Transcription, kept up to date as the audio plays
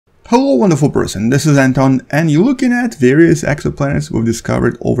Hello wonderful person, this is Anton and you're looking at various exoplanets we've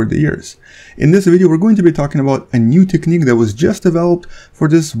discovered over the years. In this video we're going to be talking about a new technique that was just developed for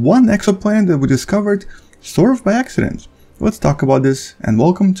this one exoplanet that we discovered sort of by accident. Let's talk about this and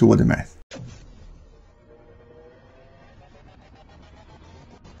welcome to What the Math.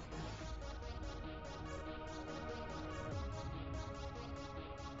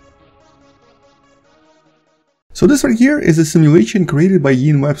 So this right here is a simulation created by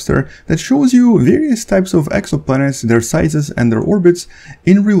Ian Webster that shows you various types of exoplanets, their sizes and their orbits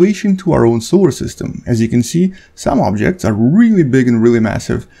in relation to our own solar system. As you can see, some objects are really big and really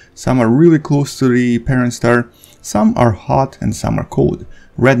massive, some are really close to the parent star, some are hot and some are cold.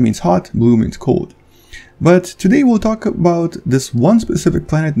 Red means hot, blue means cold. But today we'll talk about this one specific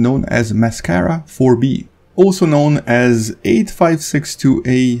planet known as Mascara 4b, also known as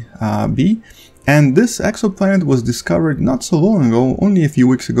 8562a(b). And this exoplanet was discovered not so long ago, only a few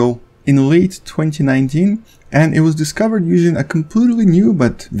weeks ago, in late 2019, and it was discovered using a completely new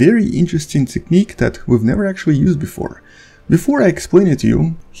but very interesting technique that we've never actually used before. Before I explain it to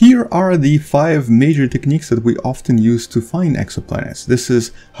you, here are the 5 major techniques that we often use to find exoplanets. This is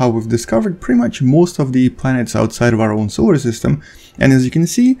how we've discovered pretty much most of the planets outside of our own solar system, and as you can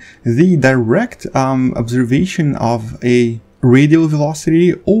see, the direct observation of a radial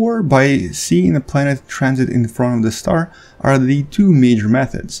velocity or by seeing a planet transit in front of the star are the two major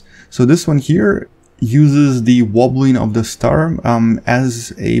methods. So this one here uses the wobbling of the star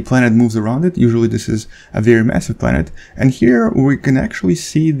as a planet moves around it. Usually this is a very massive planet, and here we can actually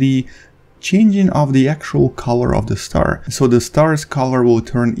see the changing of the actual color of the star. So the star's color will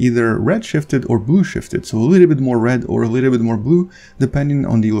turn either red shifted or blue shifted, so a little bit more red or a little bit more blue depending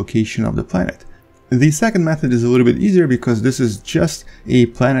on the location of the planet. The second method is a little bit easier because this is just a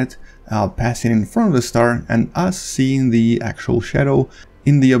planet passing in front of the star and us seeing the actual shadow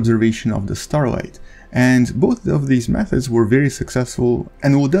in the observation of the starlight. And both of these methods were very successful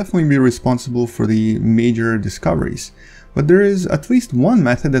and will definitely be responsible for the major discoveries. But there is at least one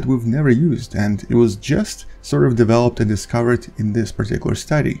method that we've never used, and it was just sort of developed and discovered in this particular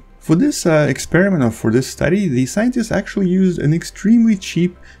study. For this experiment or for this study, the scientists actually used an extremely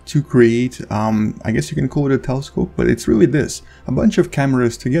cheap to create, I guess you can call it a telescope, but it's really this, a bunch of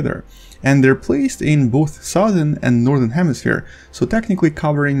cameras together. And they're placed in both southern and northern hemisphere, so technically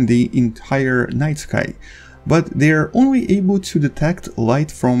covering the entire night sky. But they're only able to detect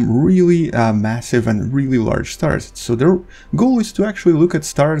light from really massive and really large stars. So their goal is to actually look at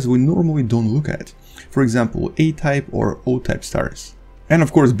stars we normally don't look at. For example, A-type or O-type stars. And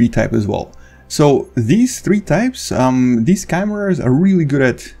of course B-type as well. So these 3 types, these cameras are really good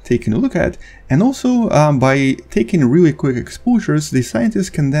at taking a look at, and also by taking really quick exposures, the scientists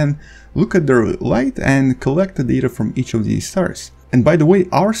can then look at their light and collect the data from each of these stars. And by the way,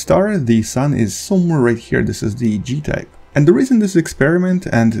 our star, the sun, is somewhere right here. This is the G-type. And the reason this experiment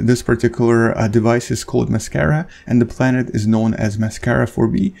and this particular device is called Mascara and the planet is known as Mascara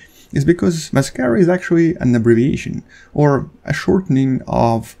 4b is because Mascara is actually an abbreviation or a shortening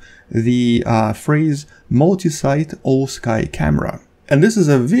of the phrase multi-site all-sky camera. And this is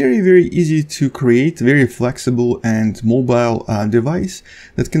a very easy to create, very flexible and mobile device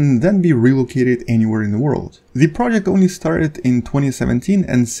that can then be relocated anywhere in the world. The project only started in 2017,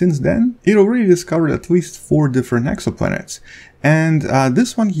 and since then it already discovered at least 4 different exoplanets. And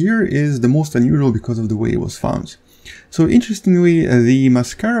this one here is the most unusual because of the way it was found. So interestingly, the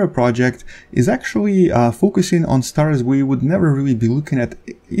Mascara project is actually focusing on stars we would never really be looking at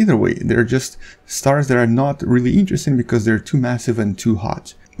either way. They're just stars that are not really interesting because they're too massive and too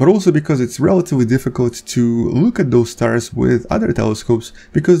hot. But also because it's relatively difficult to look at those stars with other telescopes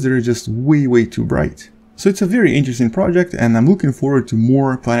because they're just way too bright. So it's a very interesting project, and I'm looking forward to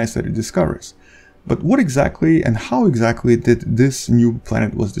more planets that it discovers. But what exactly and how exactly did this new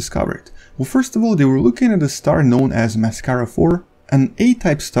planet was discovered? Well, first of all, they were looking at a star known as Mascara 4, an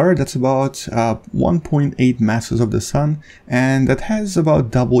A-type star that's about 1.8 masses of the sun, and that has about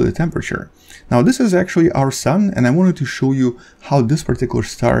double the temperature. Now, this is actually our sun, and I wanted to show you how this particular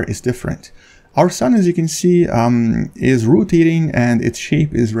star is different. Our sun, as you can see, is rotating and its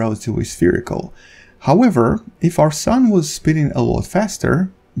shape is relatively spherical. However, if our sun was spinning a lot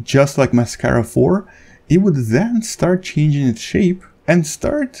faster, just like Mascara 4, it would then start changing its shape and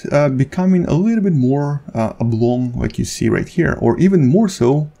start becoming a little bit more oblong, like you see right here, or even more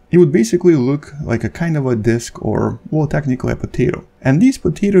so, it would basically look like a kind of a disc, or, well, technically a potato. And these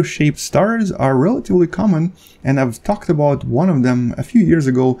potato-shaped stars are relatively common, and I've talked about one of them a few years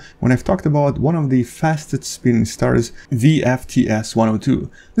ago when I've talked about one of the fastest spinning stars, VFTS 102.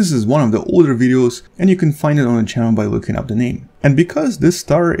 This is one of the older videos, and you can find it on the channel by looking up the name. And because this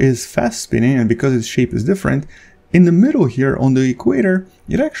star is fast spinning and because its shape is different, in the middle here on the equator,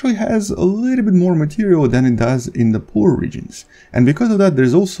 it actually has a little bit more material than it does in the polar regions. And because of that,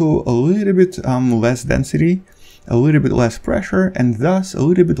 there's also a little bit less density, a little bit less pressure, and thus a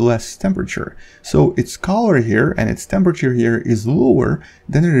little bit less temperature. So its color here and its temperature here is lower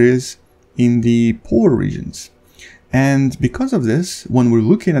than it is in the polar regions. And because of this, when we're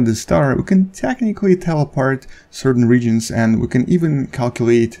looking at the star, we can technically tell apart certain regions, and we can even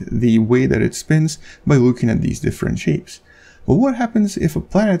calculate the way that it spins by looking at these different shapes. But what happens if a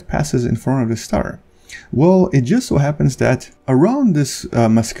planet passes in front of the star? Well, it just so happens that around this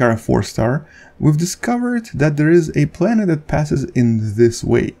Mascara 4 star, we've discovered that there is a planet that passes in this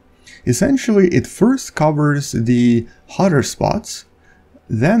way. Essentially, it first covers the hotter spots,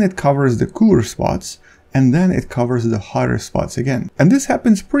 then it covers the cooler spots, and then it covers the hotter spots again. And this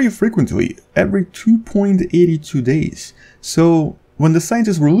happens pretty frequently, every 2.82 days. So when the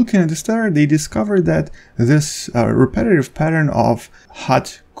scientists were looking at the star, they discovered that this repetitive pattern of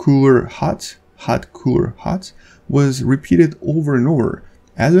hot, cooler, hot, hot, cooler, hot was repeated over and over,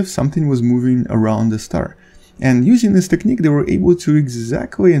 as if something was moving around the star. And using this technique, they were able to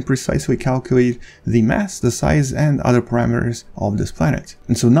exactly and precisely calculate the mass, the size, and other parameters of this planet.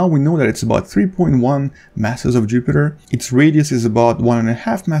 And so now we know that it's about 3.1 masses of Jupiter, its radius is about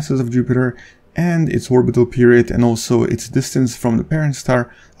 1.5 masses of Jupiter, and its orbital period and also its distance from the parent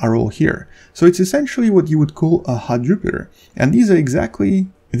star are all here. So it's essentially what you would call a hot Jupiter. And these are exactly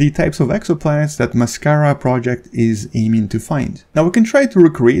the types of exoplanets that Mascara project is aiming to find. Now we can try to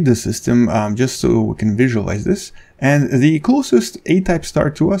recreate the system just so we can visualize this. And the closest A-type star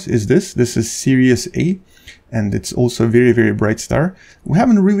to us is this. This is Sirius A, and it's also a very, very bright star. We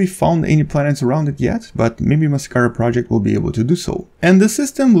haven't really found any planets around it yet, but maybe Mascara project will be able to do so. And the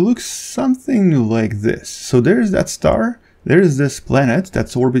system looks something like this. So there's that star, there's this planet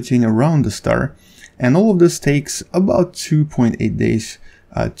that's orbiting around the star, and all of this takes about 2.8 days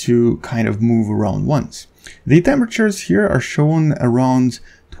to kind of move around once. The temperatures here are shown around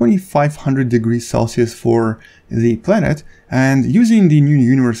 2500 degrees Celsius for the planet, and using the new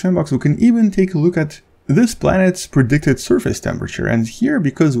Universe Sandbox we can even take a look at this planet's predicted surface temperature. And here,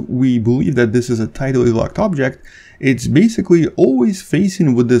 because we believe that this is a tidally locked object, it's basically always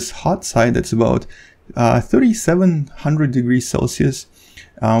facing with this hot side that's about 3700 degrees Celsius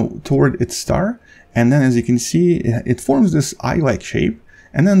toward its star. And then as you can see, it forms this eye-like shape.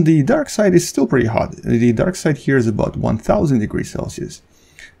 And then the dark side is still pretty hot. The dark side here is about 1000 degrees Celsius.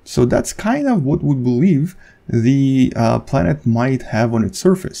 So that's kind of what we believe the planet might have on its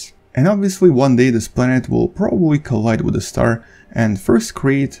surface. And obviously one day this planet will probably collide with the star and first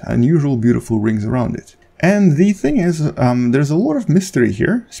create unusual beautiful rings around it. And the thing is, there's a lot of mystery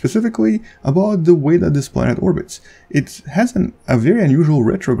here, specifically about the way that this planet orbits. It has a very unusual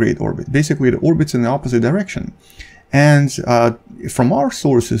retrograde orbit. Basically it orbits in the opposite direction. And from our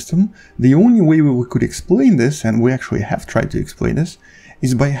solar system, the only way we could explain this, and we actually have tried to explain this,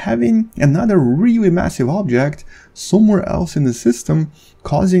 is by having another really massive object somewhere else in the system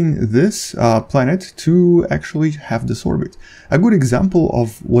causing this planet to actually have this orbit. A good example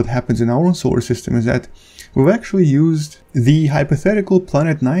of what happens in our own solar system is that we've actually used the hypothetical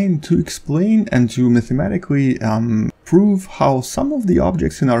Planet 9 to explain and to mathematically prove how some of the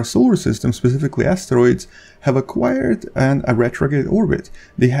objects in our solar system, specifically asteroids, have acquired a retrograde orbit.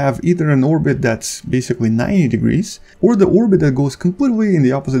 They have either an orbit that's basically 90 degrees, or the orbit that goes completely in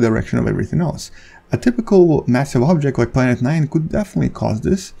the opposite direction of everything else. A typical massive object like Planet 9 could definitely cause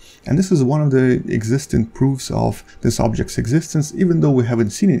this, and this is one of the existent proofs of this object's existence, even though we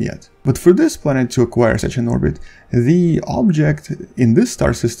haven't seen it yet. But for this planet to acquire such an orbit, the object in this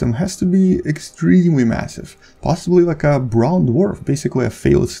star system has to be extremely massive, possibly like a brown dwarf, basically a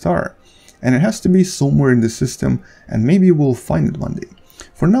failed star. And it has to be somewhere in the system, and maybe we'll find it one day.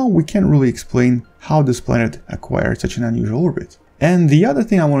 For now, we can't really explain how this planet acquired such an unusual orbit. And the other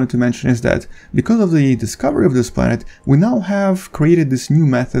thing I wanted to mention is that because of the discovery of this planet, we now have created this new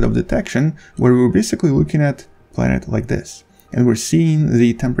method of detection where we're basically looking at a planet like this. And we're seeing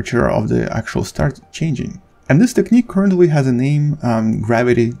the temperature of the actual star changing. And this technique currently has a name,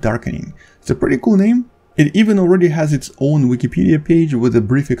 Gravity Darkening. It's a pretty cool name. It even already has its own Wikipedia page with a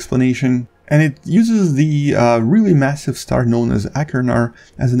brief explanation. And it uses the really massive star known as Achernar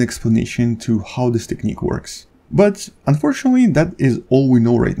as an explanation to how this technique works. But unfortunately, that is all we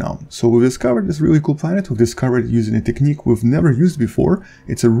know right now. So we've discovered this really cool planet. We've discovered it using a technique we've never used before.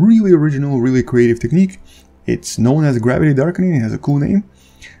 It's a really original, really creative technique. It's known as Gravity Darkening. It has a cool name.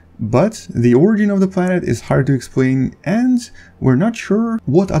 But the origin of the planet is hard to explain, and we're not sure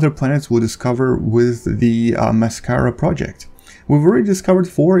what other planets we'll discover with the Mascara project. We've already discovered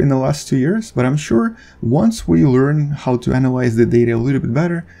 4 in the last 2 years, but I'm sure once we learn how to analyze the data a little bit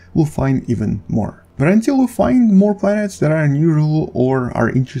better, we'll find even more. But until we find more planets that are unusual or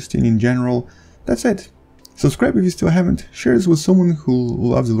are interesting in general, that's it. Subscribe if you still haven't, share this with someone who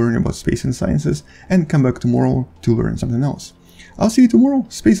loves learning about space and sciences, and come back tomorrow to learn something else. I'll see you tomorrow,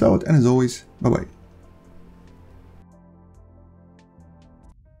 space out, and as always, bye bye.